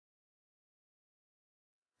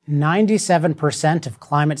97% of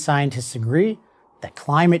climate scientists agree that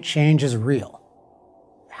climate change is real.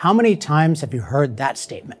 How many times have you heard that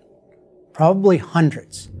statement? Probably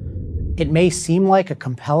hundreds. It may seem like a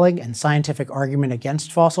compelling and scientific argument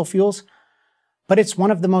against fossil fuels, but it's one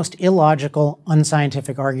of the most illogical,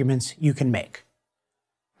 unscientific arguments you can make.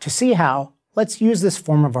 To see how, let's use this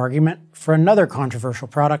form of argument for another controversial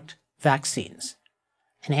product, vaccines.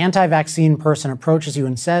 An anti-vaccine person approaches you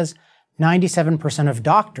and says, 97% of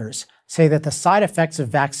doctors say that the side effects of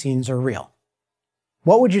vaccines are real.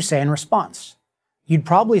 What would you say in response? You'd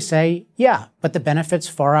probably say, yeah, but the benefits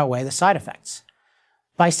far outweigh the side effects.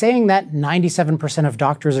 By saying that 97% of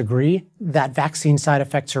doctors agree that vaccine side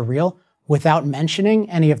effects are real without mentioning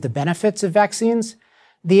any of the benefits of vaccines,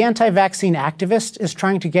 the anti-vaccine activist is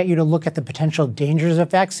trying to get you to look at the potential dangers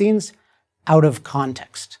of vaccines out of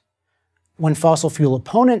context. When fossil fuel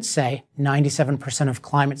opponents say 97% of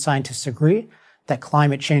climate scientists agree that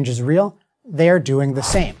climate change is real, they are doing the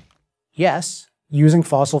same. Yes, using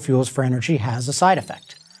fossil fuels for energy has a side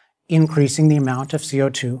effect, increasing the amount of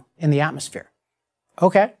CO2 in the atmosphere.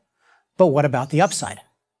 Okay, but what about the upside?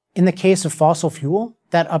 In the case of fossil fuel,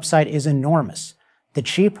 that upside is enormous. The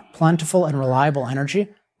cheap, plentiful, and reliable energy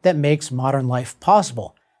that makes modern life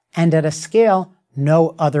possible, and at a scale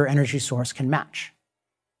no other energy source can match.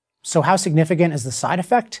 So how significant is the side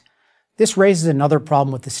effect? This raises another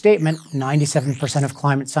problem with the statement, 97% of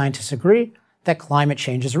climate scientists agree that climate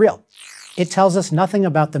change is real. It tells us nothing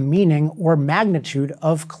about the meaning or magnitude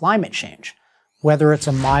of climate change, whether it's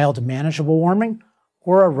a mild, manageable warming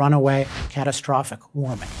or a runaway, catastrophic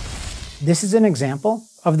warming. This is an example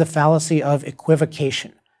of the fallacy of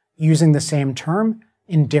equivocation, using the same term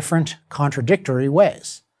in different, contradictory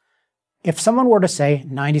ways. If someone were to say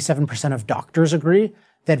 97% of doctors agree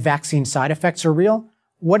that vaccine side effects are real,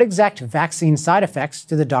 what exact vaccine side effects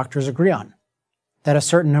do the doctors agree on? That a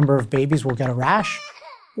certain number of babies will get a rash?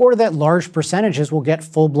 Or that large percentages will get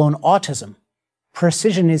full-blown autism?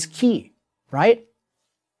 Precision is key, right?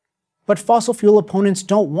 But fossil fuel opponents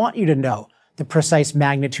don't want you to know the precise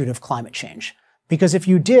magnitude of climate change, because if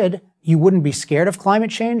you did, you wouldn't be scared of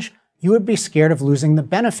climate change, you would be scared of losing the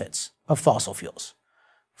benefits of fossil fuels.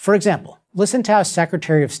 For example, listen to how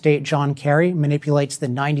Secretary of State John Kerry manipulates the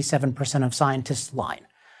 97% of scientists line.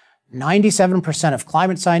 97% of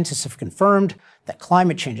climate scientists have confirmed that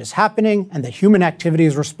climate change is happening and that human activity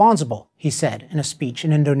is responsible, he said in a speech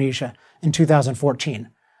in Indonesia in 2014.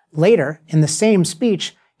 Later, in the same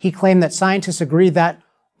speech, he claimed that scientists agree that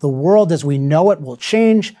the world as we know it will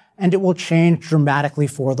change, and it will change dramatically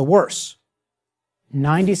for the worse.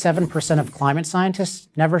 97% of climate scientists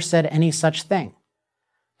never said any such thing.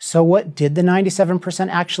 So what did the 97%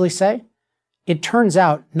 actually say? It turns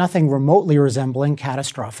out nothing remotely resembling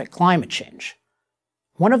catastrophic climate change.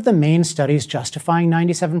 One of the main studies justifying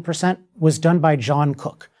 97% was done by John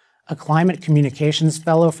Cook, a climate communications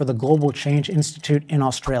fellow for the Global Change Institute in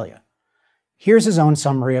Australia. Here's his own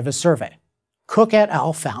summary of his survey. Cook et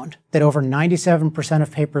al. Found that over 97%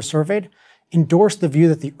 of papers surveyed endorsed the view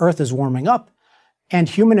that the Earth is warming up, and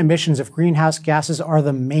human emissions of greenhouse gases are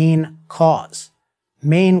the main cause.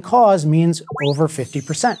 Main cause means over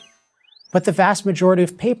 50%. But the vast majority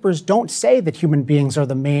of papers don't say that human beings are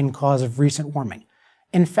the main cause of recent warming.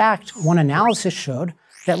 In fact, one analysis showed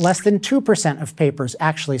that less than 2% of papers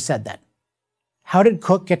actually said that. How did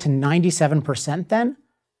Cook get to 97% then?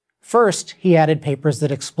 First, he added papers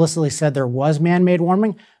that explicitly said there was man-made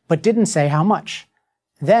warming, but didn't say how much.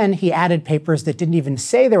 Then he added papers that didn't even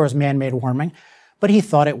say there was man-made warming, but he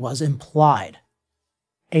thought it was implied.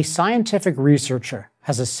 A scientific researcher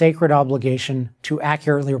has a sacred obligation to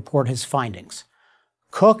accurately report his findings.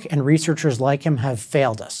 Cook and researchers like him have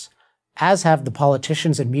failed us, as have the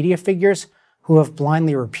politicians and media figures who have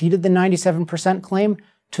blindly repeated the 97% claim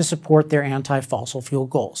to support their anti-fossil fuel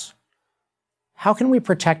goals. How can we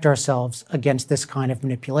protect ourselves against this kind of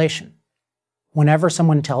manipulation? Whenever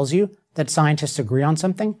someone tells you that scientists agree on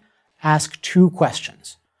something, ask two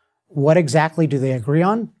questions. What exactly do they agree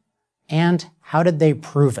on? And how did they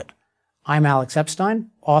prove it? I'm Alex Epstein,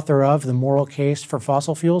 author of The Moral Case for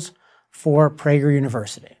Fossil Fuels for Prager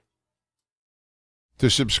University. To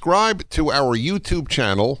subscribe to our YouTube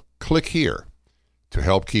channel, click here. To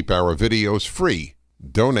help keep our videos free,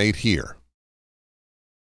 donate here.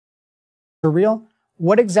 For real,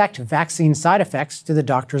 what exact vaccine side effects do the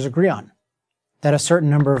doctors agree on? That a certain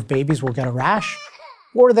number of babies will get a rash?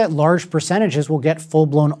 Or that large percentages will get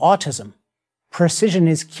full-blown autism? Precision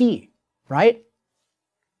is key, right?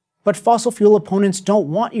 But fossil fuel opponents don't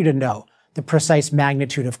want you to know the precise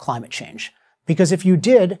magnitude of climate change, because if you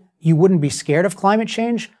did, you wouldn't be scared of climate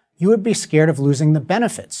change, you would be scared of losing the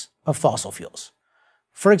benefits of fossil fuels.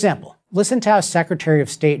 For example, listen to how Secretary of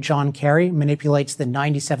State John Kerry manipulates the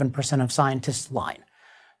 97% of scientists line.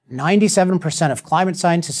 97% of climate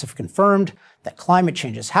scientists have confirmed that climate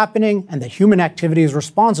change is happening and that human activity is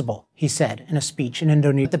responsible, he said in a speech in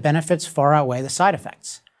Indonesia. The benefits far outweigh the side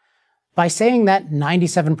effects. By saying that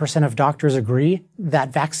 97% of doctors agree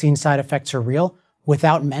that vaccine side effects are real,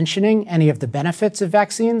 without mentioning any of the benefits of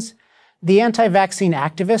vaccines, the anti-vaccine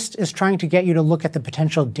activist is trying to get you to look at the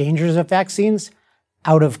potential dangers of vaccines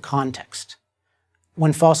out of context.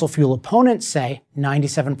 When fossil fuel opponents say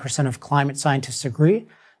 97% of climate scientists agree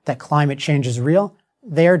that climate change is real,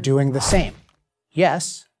 they are doing the same.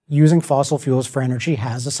 Yes, using fossil fuels for energy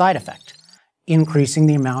has a side effect, increasing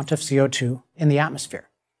the amount of CO2 in the atmosphere.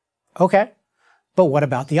 Okay, but what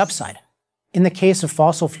about the upside? In the case of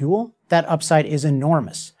fossil fuel, that upside is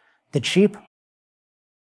enormous. The cheap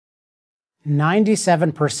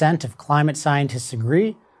 97% of climate scientists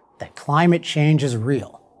agree that climate change is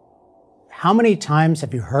real. How many times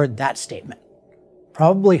have you heard that statement?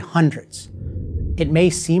 Probably hundreds. It may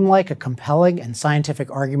seem like a compelling and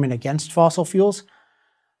scientific argument against fossil fuels,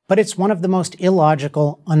 but it's one of the most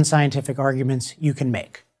illogical, unscientific arguments you can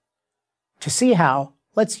make. To see how,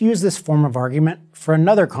 let's use this form of argument for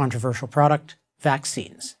another controversial product,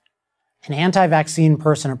 vaccines. An anti-vaccine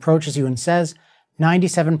person approaches you and says,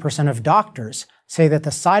 97% of doctors say that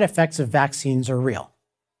the side effects of vaccines are real.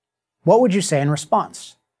 What would you say in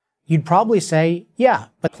response? You'd probably say, yeah,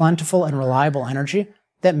 but plentiful and reliable energy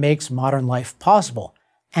that makes modern life possible,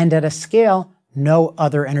 and at a scale no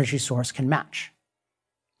other energy source can match.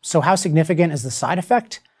 So how significant is the side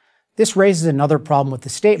effect? This raises another problem with the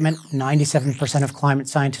statement, 97% of climate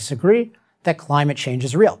scientists agree that climate change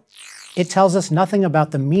is real. It tells us nothing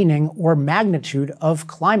about the meaning or magnitude of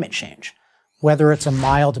climate change, whether it's a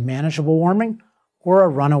mild, manageable warming or a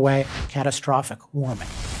runaway, catastrophic warming.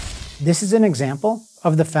 This is an example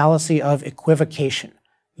of the fallacy of equivocation,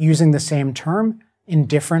 using the same term in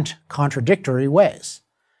different, contradictory ways.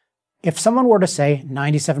 If someone were to say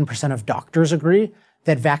 97% of doctors agree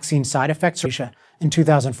that vaccine side effects are in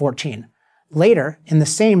 2014, later, in the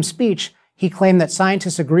same speech, he claimed that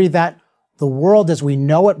scientists agree that the world as we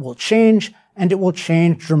know it will change, and it will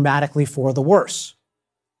change dramatically for the worse.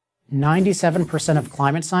 97% of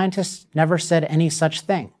climate scientists never said any such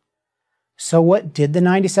thing. So what did the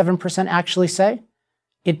 97% actually say?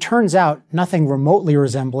 It turns out nothing remotely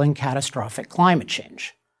resembling catastrophic climate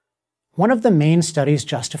change. One of the main studies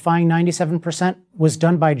justifying 97% was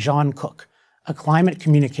done by John Cook, a climate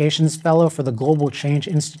communications fellow for the Global Change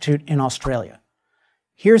Institute in Australia.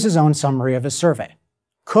 Here's his own summary of his survey.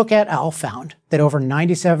 Cook et al. Found that over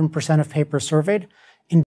 97% of papers surveyed